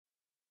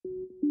So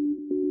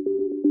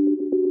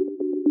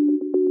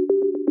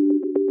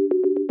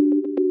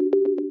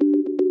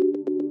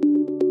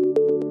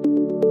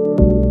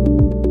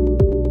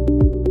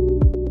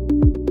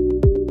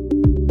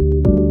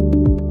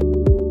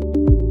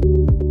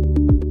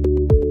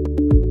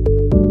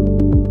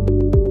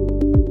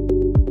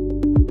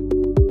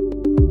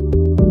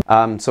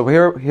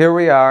here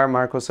we are,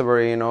 Marco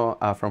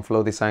Severino from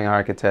Flow Design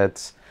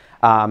Architects.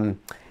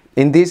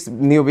 In this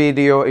new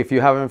video, if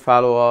you haven't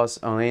followed us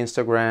on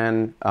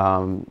Instagram,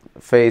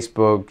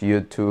 Facebook,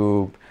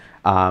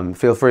 YouTube,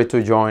 feel free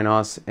to join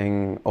us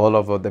in all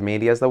of the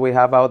medias that we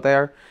have out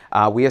there.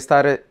 We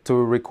started to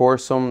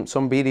record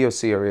some video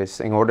series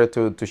in order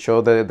to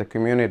show the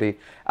community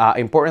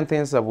important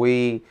things that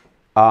we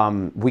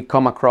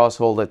come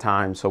across all the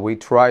time. So we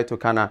try to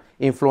kind of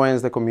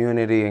influence the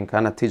community and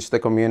kind of teach the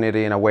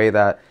community in a way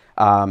that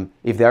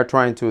if they're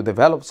trying to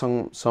develop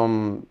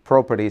some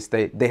properties,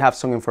 they have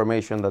some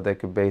information that they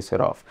could base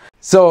it off.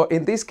 So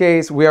in this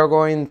case, we are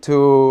going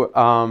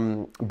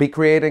to be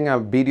creating a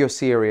video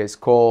series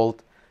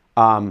called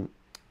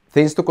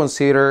Things to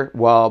Consider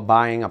While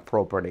Buying a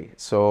Property.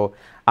 So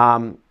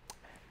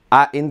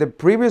in the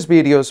previous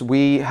videos,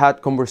 we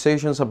had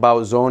conversations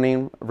about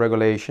zoning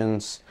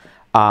regulations,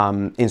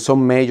 in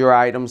some major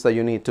items that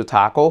you need to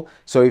tackle.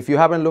 So if you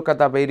haven't looked at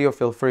that video,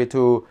 feel free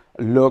to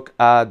look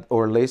at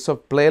our list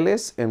of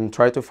playlists and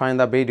try to find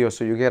that video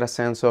so you get a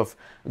sense of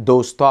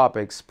those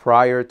topics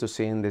prior to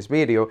seeing this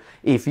video.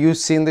 If you've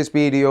seen this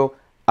video,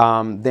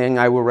 then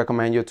I would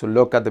recommend you to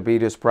look at the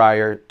videos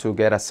prior to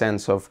get a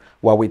sense of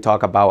what we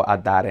talk about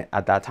at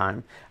that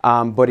time.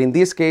 But in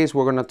this case,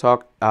 we're going to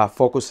talk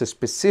focus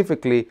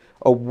specifically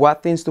on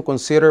what things to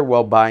consider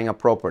while buying a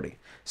property.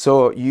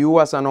 So you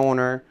as an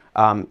owner,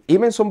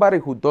 even somebody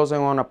who doesn't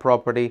own a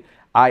property,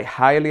 I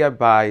highly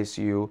advise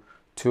you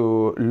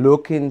to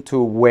look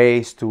into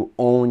ways to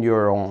own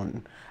your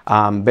own.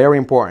 Very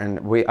important.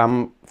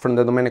 I'm from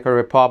the Dominican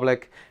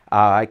Republic.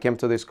 I came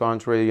to this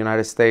country,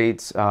 United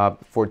States,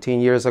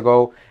 14 years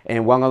ago.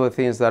 And one of the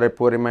things that I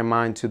put in my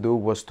mind to do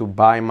was to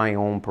buy my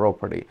own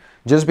property.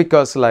 Just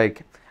because,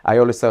 like I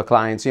always tell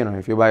clients, you know,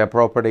 if you buy a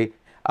property,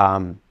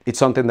 it's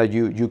something that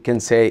you can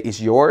say is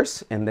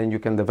yours, and then you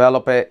can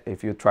develop it.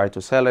 If you try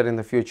to sell it in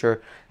the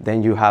future,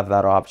 then you have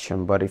that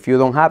option. But if you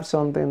don't have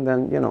something,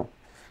 then, you know,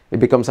 it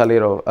becomes a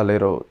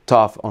little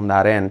tough on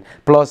that end.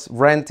 Plus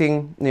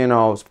renting, you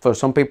know, for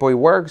some people it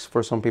works,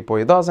 for some people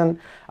it doesn't.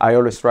 I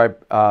always try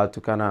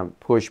to kind of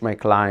push my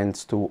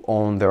clients to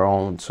own their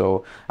own.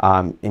 So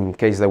in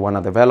case they want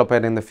to develop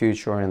it in the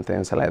future and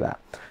things like that.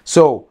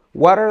 So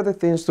what are the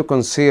things to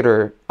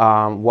consider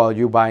while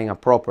you're buying a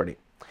property?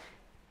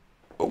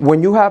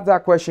 When you have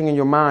that question in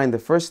your mind, the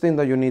first thing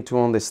that you need to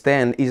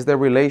understand is the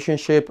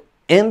relationship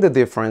and the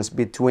difference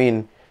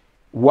between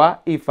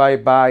what if I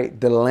buy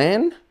the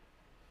land,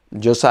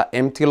 just an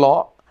empty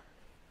lot,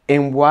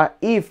 and what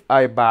if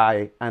I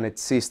buy an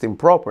existing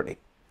property.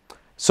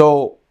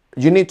 So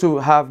you need to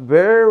have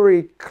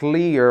very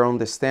clear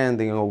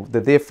understanding of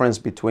the difference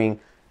between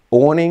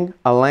owning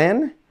a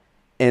land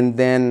and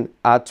then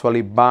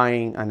actually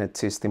buying an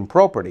existing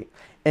property,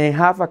 and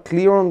have a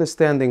clear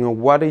understanding of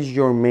what is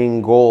your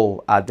main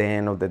goal at the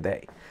end of the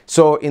day.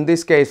 So in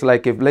this case,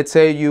 like if let's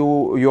say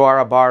you are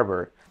a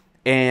barber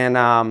and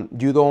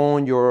you don't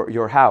own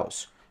your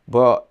house,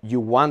 but you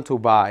want to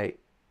buy,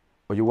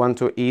 or you want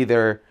to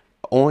either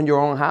own your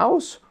own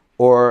house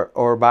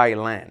or buy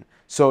land.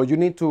 So you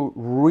need to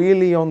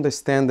really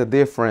understand the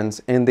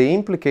difference and the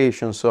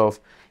implications of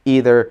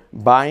either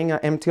buying an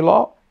empty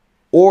lot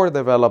or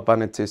develop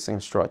an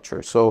existing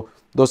structure. So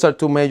those are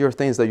two major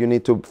things that you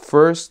need to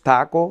first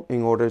tackle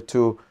in order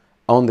to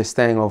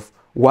understand of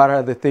what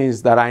are the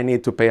things that I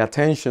need to pay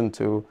attention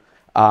to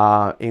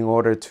in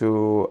order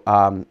to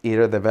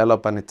either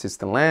develop an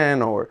existing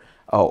land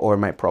or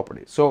my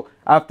property. So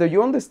after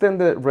you understand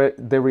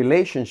the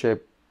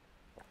relationship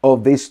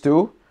of these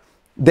two,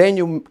 then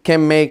you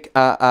can make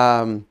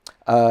a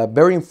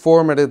very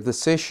informative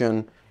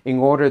decision in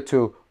order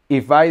to,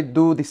 if I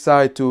do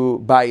decide to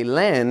buy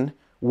land,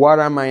 what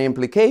are my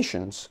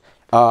implications?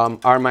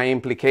 Are my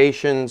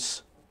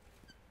implications,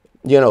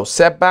 you know,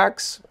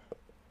 setbacks?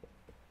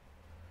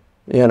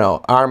 You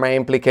know, are my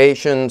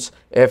implications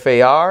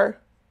FAR?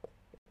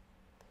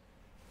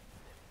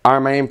 Are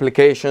my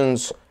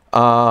implications,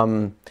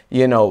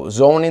 you know,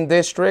 zoning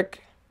district?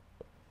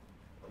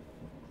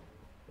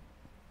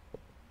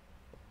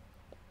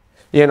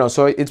 You know,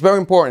 so it's very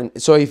important.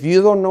 So if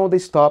you don't know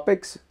these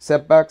topics,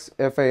 setbacks,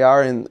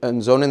 FAR,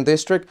 and zoning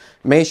district,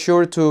 make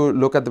sure to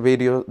look at the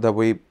video that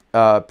we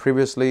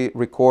previously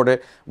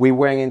recorded. We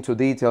went into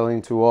detail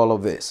into all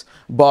of this.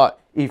 But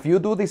if you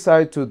do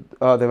decide to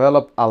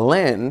develop a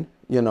land,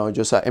 you know,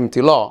 just an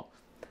empty lot,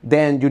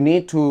 then you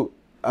need to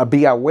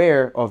be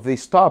aware of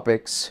these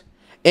topics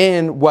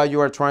and what you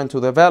are trying to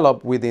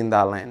develop within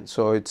that land.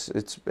 So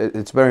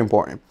it's very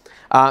important.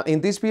 In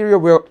this video,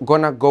 we're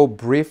gonna go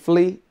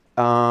briefly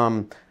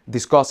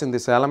discussing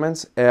these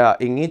elements.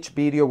 In each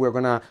video, we're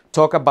gonna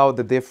talk about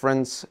the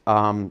difference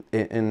of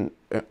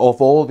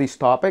all these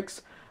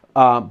topics.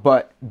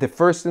 But the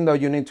first thing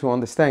that you need to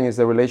understand is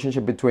the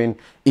relationship between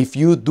if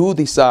you do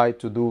decide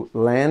to do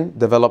land,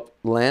 develop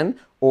land,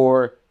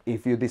 or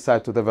if you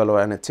decide to develop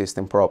an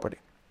existing property.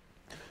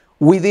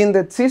 Within the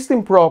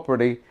existing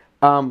property,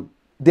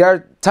 there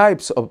are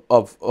types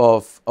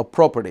of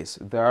properties.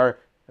 There are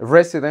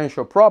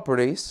residential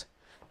properties,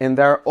 and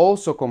there are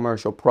also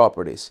commercial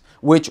properties,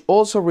 which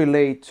also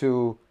relate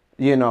to,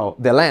 you know,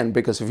 the land,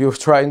 because if you're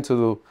trying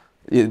to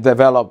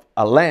develop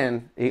a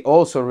land, it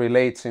also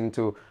relates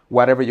into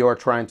whatever you're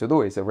trying to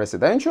do. Is it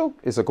residential?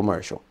 Is it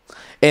commercial?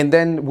 And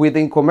then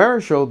within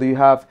commercial, do you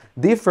have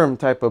different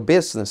type of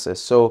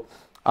businesses? So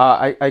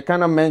I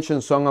kind of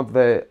mentioned some of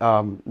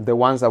the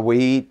ones that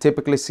we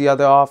typically see at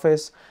the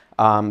office,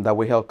 that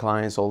we help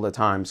clients all the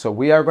time. So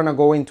we are going to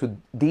go into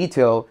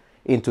detail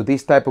into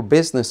these type of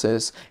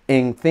businesses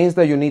and things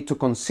that you need to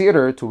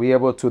consider to be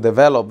able to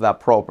develop that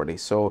property.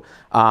 So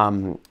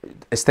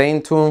stay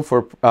in tune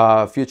for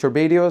future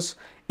videos,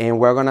 and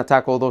we're going to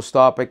tackle those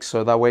topics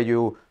so that way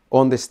you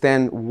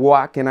understand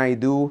what can I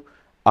do,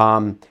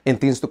 and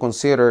things to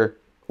consider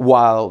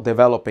while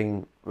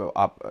developing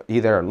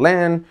either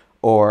land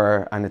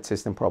or an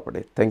existing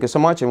property. Thank you so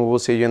much, and we will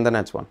see you in the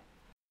next one.